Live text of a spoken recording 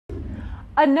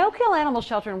A no-kill animal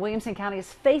shelter in Williamson County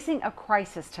is facing a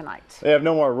crisis tonight. They have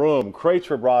no more room. Crates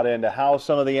were brought in to house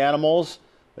some of the animals.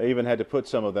 They even had to put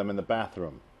some of them in the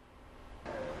bathroom.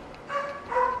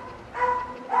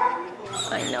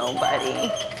 I know,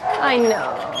 buddy. I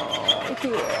know. He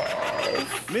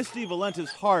is. Misty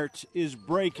Valenta's heart is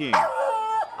breaking.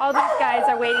 All these guys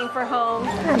are waiting for homes.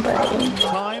 Hi, buddy.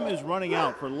 Time is running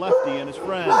out for Lefty and his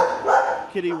friend.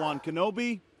 Kitty Wan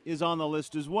Kenobi is on the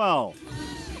list as well.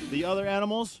 The other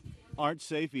animals aren't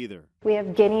safe either. We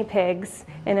have guinea pigs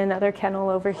in another kennel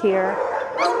over here.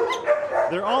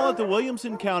 They're all at the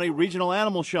Williamson County Regional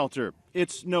Animal Shelter.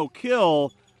 It's no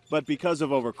kill, but because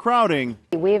of overcrowding.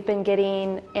 We have been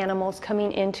getting animals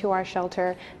coming into our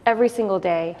shelter every single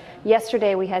day.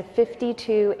 Yesterday we had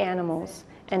 52 animals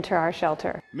enter our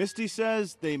shelter. Misty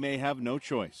says they may have no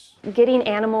choice. Getting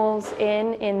animals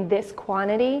in this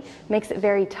quantity makes it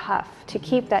very tough to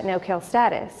keep that no-kill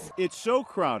status. It's so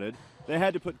crowded, they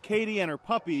had to put Katie and her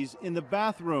puppies in the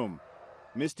bathroom.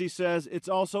 Misty says it's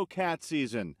also cat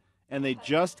season, and they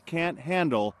just can't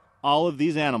handle all of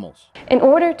these animals. In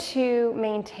order to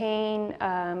maintain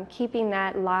keeping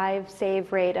that live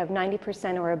save rate of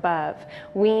 90% or above,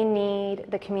 we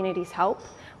need the community's help.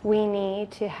 We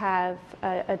need to have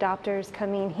adopters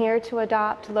coming here to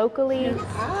adopt locally.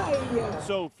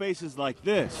 So faces like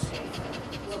this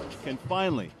can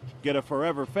finally get a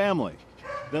forever family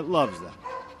that loves them.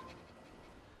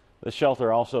 The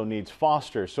shelter also needs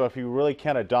fosters, so if you really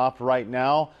can't adopt right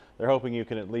now, they're hoping you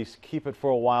can at least keep it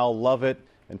for a while, love it,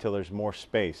 until there's more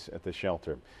space at the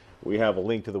shelter. We have a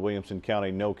link to the Williamson County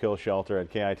No-Kill Shelter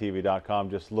at KITV.com.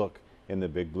 Just look in the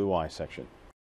Big Blue Eye section.